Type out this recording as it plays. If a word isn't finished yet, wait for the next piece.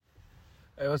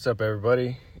Hey, what's up,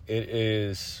 everybody? It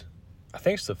is, I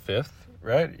think it's the 5th,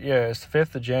 right? Yeah, it's the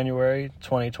 5th of January,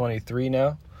 2023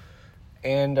 now.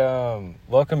 And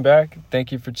welcome back.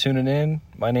 Thank you for tuning in.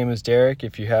 My name is Derek,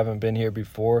 if you haven't been here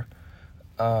before.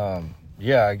 I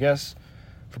guess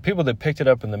for people that picked it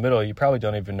up in the middle, you probably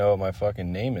don't even know what my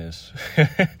fucking name is.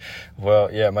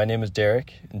 Well, yeah, my name is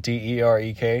Derek,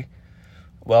 Derek.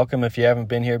 Welcome if you haven't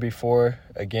been here before.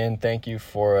 Again, thank you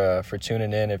for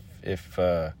tuning in.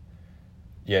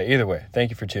 Either way, thank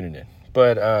you for tuning in.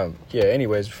 But,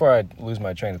 anyways, before I lose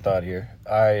my train of thought here,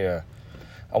 I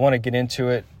want to get into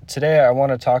it. Today, I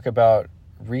want to talk about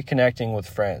reconnecting with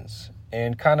friends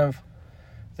and kind of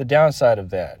the downside of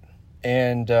that.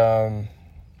 And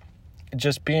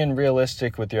just being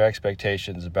realistic with your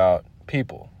expectations about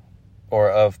people or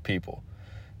of people.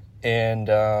 And,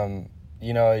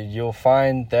 you'll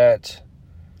find that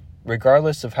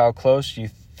regardless of how close you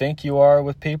think you are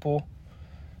with people,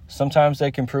 sometimes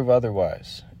they can prove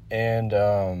otherwise. And,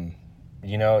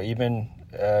 even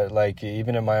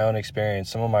in my own experience,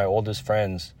 some of my oldest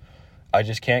friends, I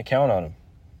just can't count on them.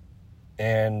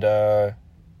 And,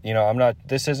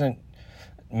 this isn't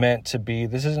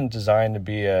designed to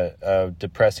be a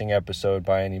depressing episode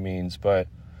by any means, but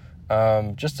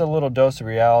just a little dose of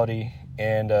reality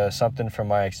and something from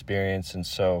my experience. And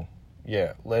so,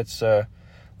 let's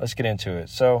get into it.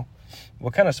 So,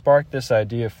 what kind of sparked this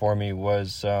idea for me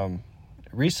was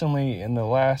recently in the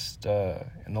last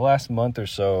month or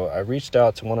so, I reached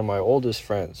out to one of my oldest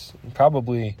friends,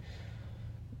 probably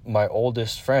my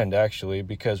oldest friend actually,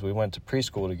 because we went to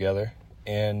preschool together,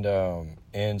 and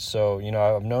so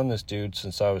I've known this dude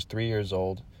since I was 3 years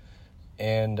old,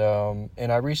 and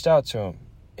I reached out to him,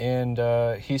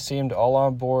 and he seemed all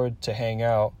on board to hang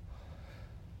out,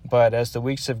 but as the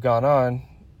weeks have gone on,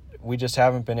 we just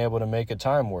haven't been able to make a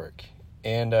time work.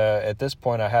 And at this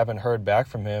point, I haven't heard back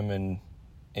from him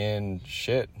in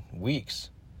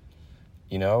weeks.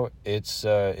 It's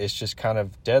just kind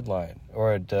of deadline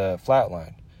or a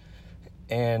flatline.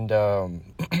 And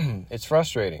it's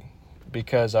frustrating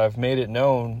because I've made it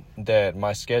known that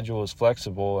my schedule is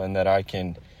flexible and that I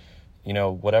can,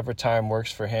 whatever time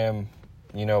works for him,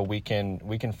 we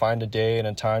can find a day and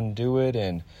a time to do it.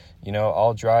 And,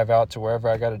 I'll drive out to wherever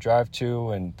I got to drive to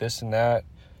and this and that.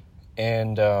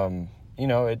 And,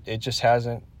 it just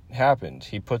hasn't happened.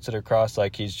 He puts it across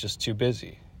like he's just too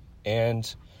busy.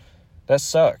 And that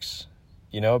sucks,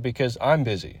 because I'm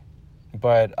busy.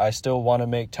 But I still want to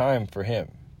make time for him.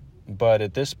 But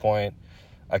at this point,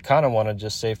 I kind of want to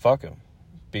just say fuck him.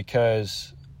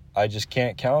 Because I just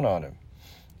can't count on him.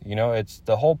 It's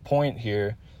the whole point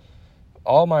here.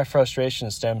 All my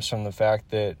frustration stems from the fact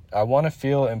that I want to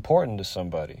feel important to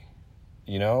somebody,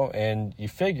 and you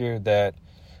figure that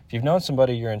if you've known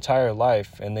somebody your entire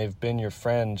life and they've been your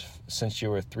friend since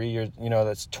you were 3 years,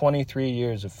 that's 23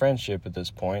 years of friendship at this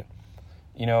point.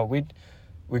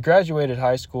 We graduated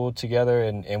high school together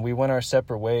and we went our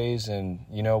separate ways, and,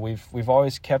 we've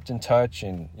always kept in touch,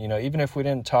 and, even if we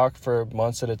didn't talk for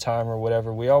months at a time or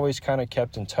whatever, we always kind of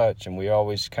kept in touch, and we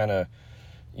always kind of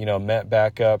met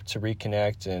back up to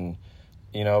reconnect. And,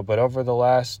 but over the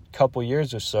last couple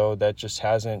years or so, that just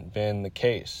hasn't been the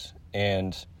case.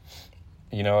 And,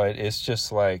 it's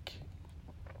just like,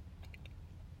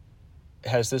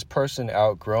 has this person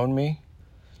outgrown me?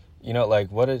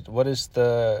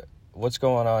 What's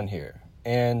going on here?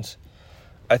 And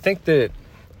I think that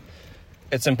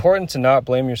it's important to not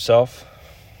blame yourself,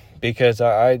 because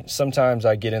I sometimes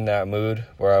I get in that mood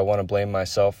where I want to blame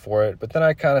myself for it, but then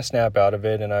I kind of snap out of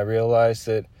it and I realize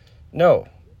that, no,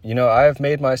 I have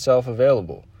made myself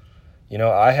available.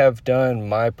 I have done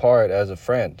my part as a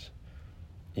friend.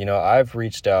 I've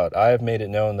reached out. I have made it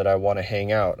known that I want to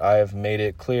hang out. I have made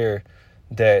it clear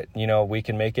that, we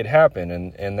can make it happen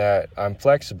and that I'm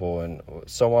flexible and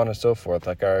so on and so forth,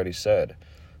 like I already said.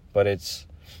 But it's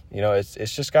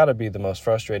just got to be the most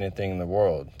frustrating thing in the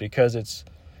world, because it's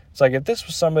like if this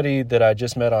was somebody that I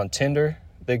just met on Tinder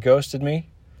that ghosted me,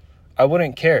 I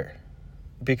wouldn't care,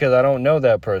 because I don't know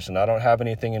that person. I don't have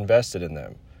anything invested in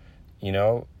them.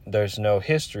 There's no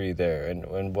history there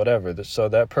and whatever. So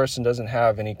that person doesn't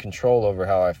have any control over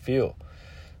how I feel.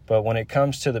 But when it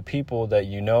comes to the people that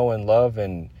you know and love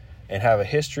and have a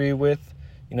history with,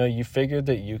 you figure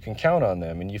that you can count on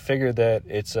them, and you figure that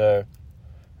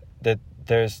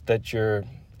that your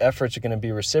efforts are going to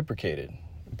be reciprocated.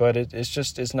 But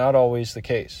it's not always the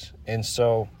case. And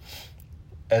so,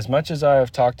 as much as I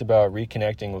have talked about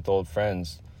reconnecting with old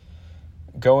friends,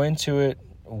 go into it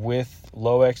with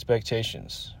low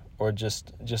expectations, or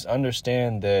just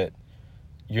understand that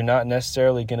you're not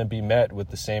necessarily going to be met with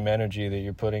the same energy that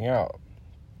you're putting out.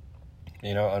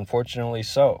 Unfortunately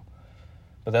so.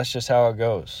 But that's just how it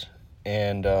goes.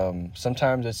 And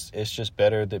sometimes it's just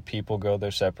better that people go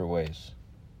their separate ways.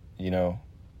 You know,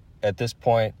 at this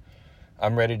point,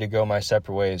 I'm ready to go my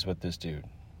separate ways with this dude.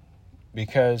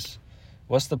 Because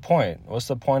what's the point? What's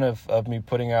the point of me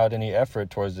putting out any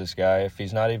effort towards this guy if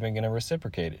he's not even going to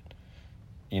reciprocate it?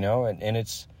 You know, and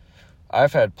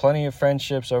I've had plenty of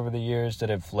friendships over the years that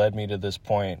have led me to this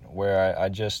point where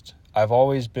I've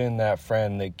always been that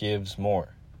friend that gives more.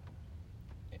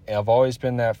 And I've always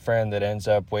been that friend that ends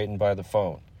up waiting by the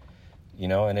phone, you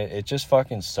know, and it just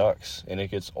fucking sucks and it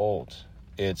gets old.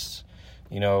 It's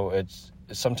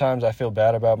sometimes I feel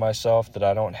bad about myself that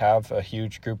I don't have a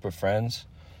huge group of friends,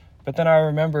 but then I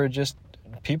remember just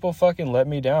people fucking let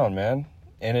me down, man.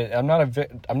 And I'm not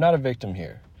a victim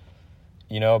here,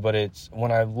 you know, but it's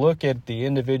when I look at the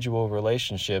individual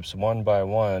relationships one by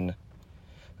one,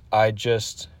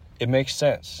 it makes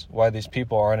sense why these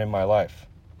people aren't in my life.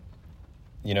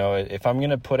 You know, if I'm going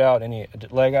to put out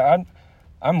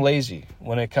I'm lazy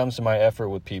when it comes to my effort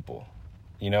with people,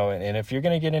 you know, and if you're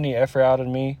going to get any effort out of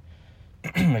me,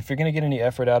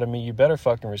 you better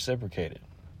fucking reciprocate it,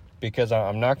 because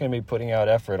I'm not going to be putting out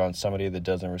effort on somebody that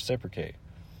doesn't reciprocate.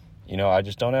 You know, I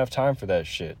just don't have time for that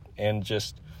shit. And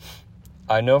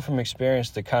I know from experience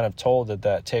the kind of toll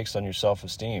that takes on your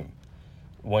self-esteem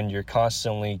when you're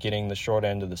constantly getting the short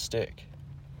end of the stick.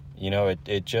 You know, you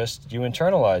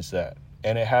internalize that.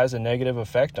 And it has a negative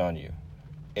effect on you.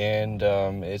 And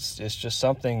it's just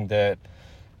something that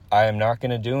I am not going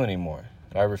to do anymore.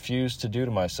 I refuse to do to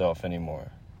myself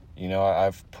anymore. You know,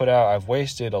 I've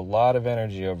wasted a lot of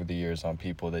energy over the years on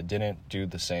people that didn't do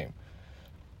the same.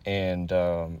 And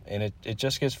it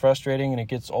just gets frustrating and it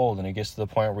gets old and it gets to the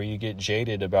point where you get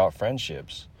jaded about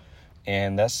friendships.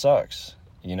 And that sucks,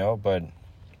 you know, but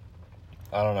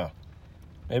I don't know.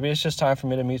 Maybe it's just time for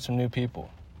me to meet some new people,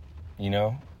 you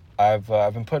know? I've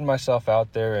been putting myself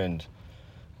out there and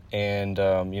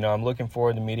you know, I'm looking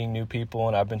forward to meeting new people,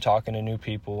 and I've been talking to new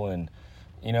people, and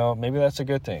you know, maybe that's a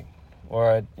good thing,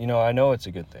 or I know it's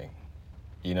a good thing,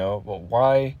 you know. But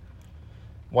why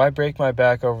break my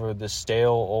back over this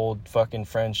stale old fucking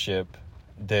friendship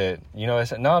that, you know,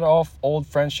 it's not all old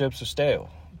friendships are stale,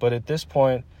 but at this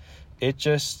point it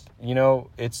just, you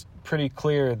know, it's pretty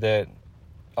clear that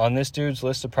on this dude's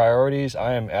list of priorities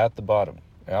I am at the bottom.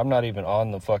 I'm not even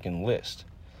on the fucking list.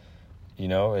 You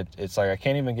know, it's like I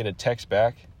can't even get a text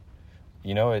back.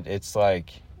 You know, it's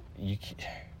like, you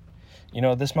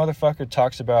know, this motherfucker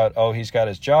talks about, oh, he's got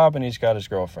his job and he's got his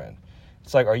girlfriend.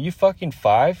 It's like, are you fucking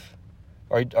 5?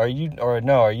 Are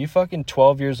you fucking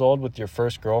 12 years old with your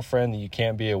first girlfriend that you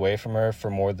can't be away from her for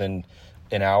more than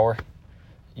an hour?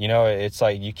 You know, it's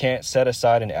like, you can't set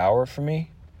aside an hour for me?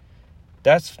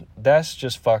 That's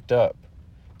just fucked up.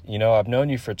 You know, I've known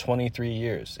you for 23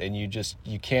 years and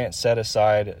you can't set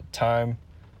aside time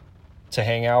to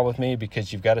hang out with me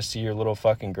because you've got to see your little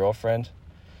fucking girlfriend.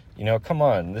 You know, come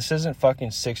on, this isn't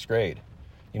fucking 6th grade.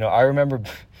 You know, I remember,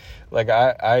 like,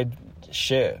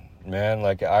 shit, man,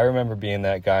 like, I remember being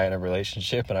that guy in a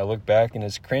relationship and I look back and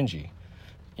it's cringy.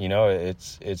 You know,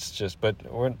 it's just, but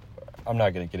I'm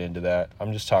not going to get into that.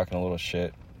 I'm just talking a little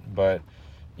shit, but,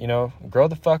 you know, grow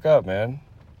the fuck up, man.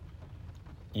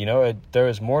 You know, there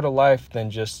is more to life than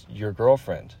just your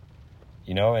girlfriend,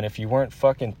 you know, and if you weren't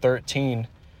fucking 13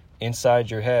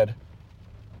 inside your head,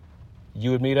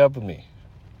 you would meet up with me.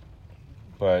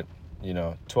 But, you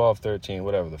know, 12, 13,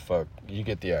 whatever the fuck, you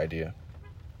get the idea.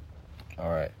 All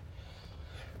right.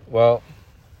 Well,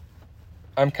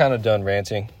 I'm kind of done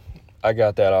ranting. I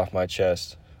got that off my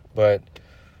chest. But,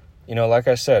 you know, like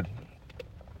I said,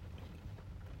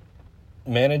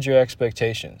 manage your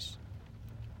expectations.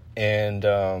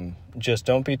 And just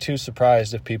don't be too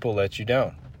surprised if people let you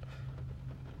down.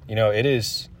 You know, it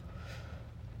is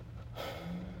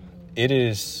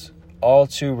all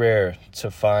too rare to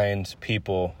find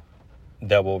people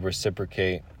that will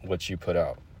reciprocate what you put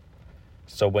out.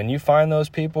 So when you find those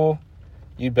people,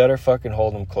 you'd better fucking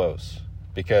hold them close,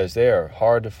 because they are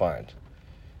hard to find.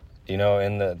 You know,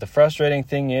 and the frustrating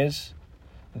thing is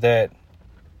that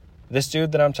this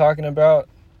dude that I'm talking about,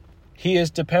 he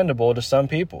is dependable to some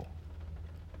people.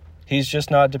 He's just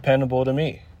not dependable to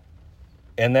me.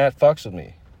 And that fucks with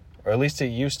me. Or at least it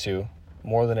used to,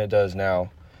 more than it does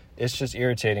now. It's just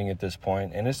irritating at this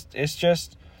point. And it's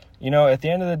just, you know, at the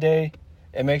end of the day,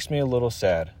 it makes me a little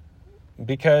sad.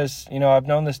 Because, you know, I've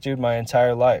known this dude my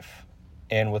entire life.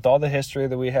 And with all the history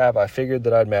that we have, I figured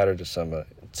that I'd matter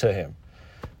to him.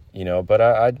 You know, but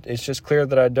it's just clear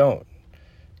that I don't.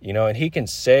 You know, and he can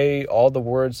say all the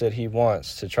words that he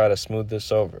wants to try to smooth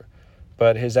this over,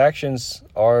 but his actions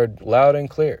are loud and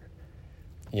clear,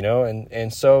 you know,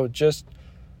 and so just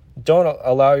don't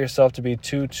allow yourself to be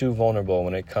too vulnerable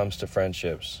when it comes to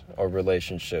friendships or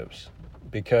relationships,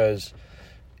 because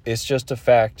it's just a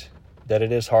fact that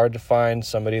it is hard to find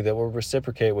somebody that will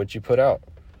reciprocate what you put out.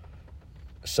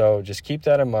 So just keep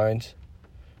that in mind.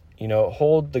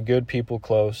 Hold the good people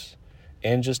close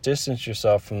and just distance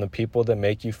yourself from the people that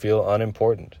make you feel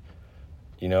unimportant.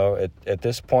 At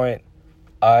this point,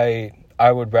 I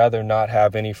would rather not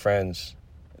have any friends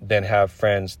than have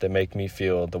friends that make me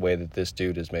feel the way that this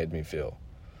dude has made me feel.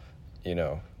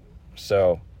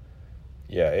 So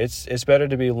yeah, it's better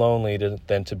to be lonely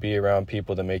than to be around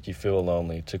people that make you feel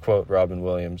lonely, to quote Robin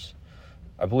Williams.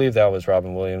 I believe that was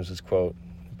Robin Williams' quote,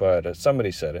 but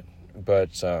somebody said it.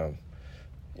 But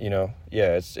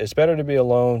yeah, it's better to be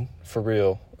alone for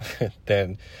real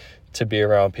than to be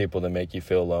around people that make you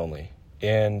feel lonely.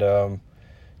 And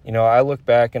I look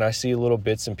back and I see little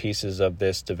bits and pieces of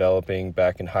this developing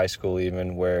back in high school,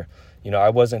 even, where I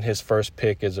wasn't his first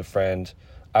pick as a friend.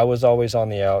 I was always on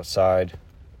the outside.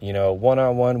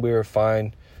 One-on-one we were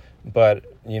fine, but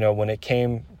when it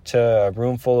came to a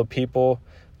room full of people,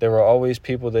 there were always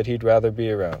people that he'd rather be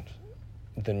around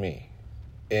than me.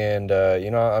 And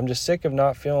I'm just sick of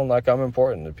not feeling like I'm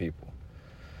important to people.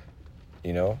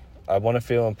 I want to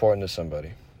feel important to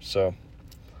somebody. So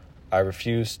I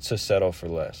refuse to settle for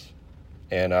less,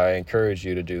 and I encourage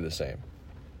you to do the same.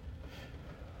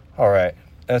 All right,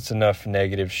 that's enough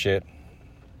negative shit.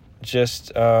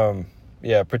 Just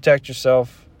protect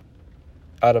yourself.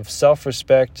 Out of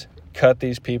self-respect, cut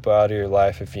these people out of your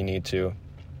life if you need to.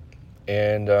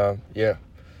 And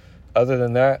other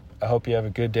than that, I hope you have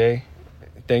a good day.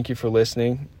 Thank you for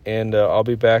listening, and I'll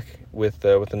be back with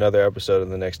another episode in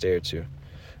the next day or two.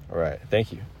 All right,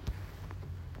 thank you.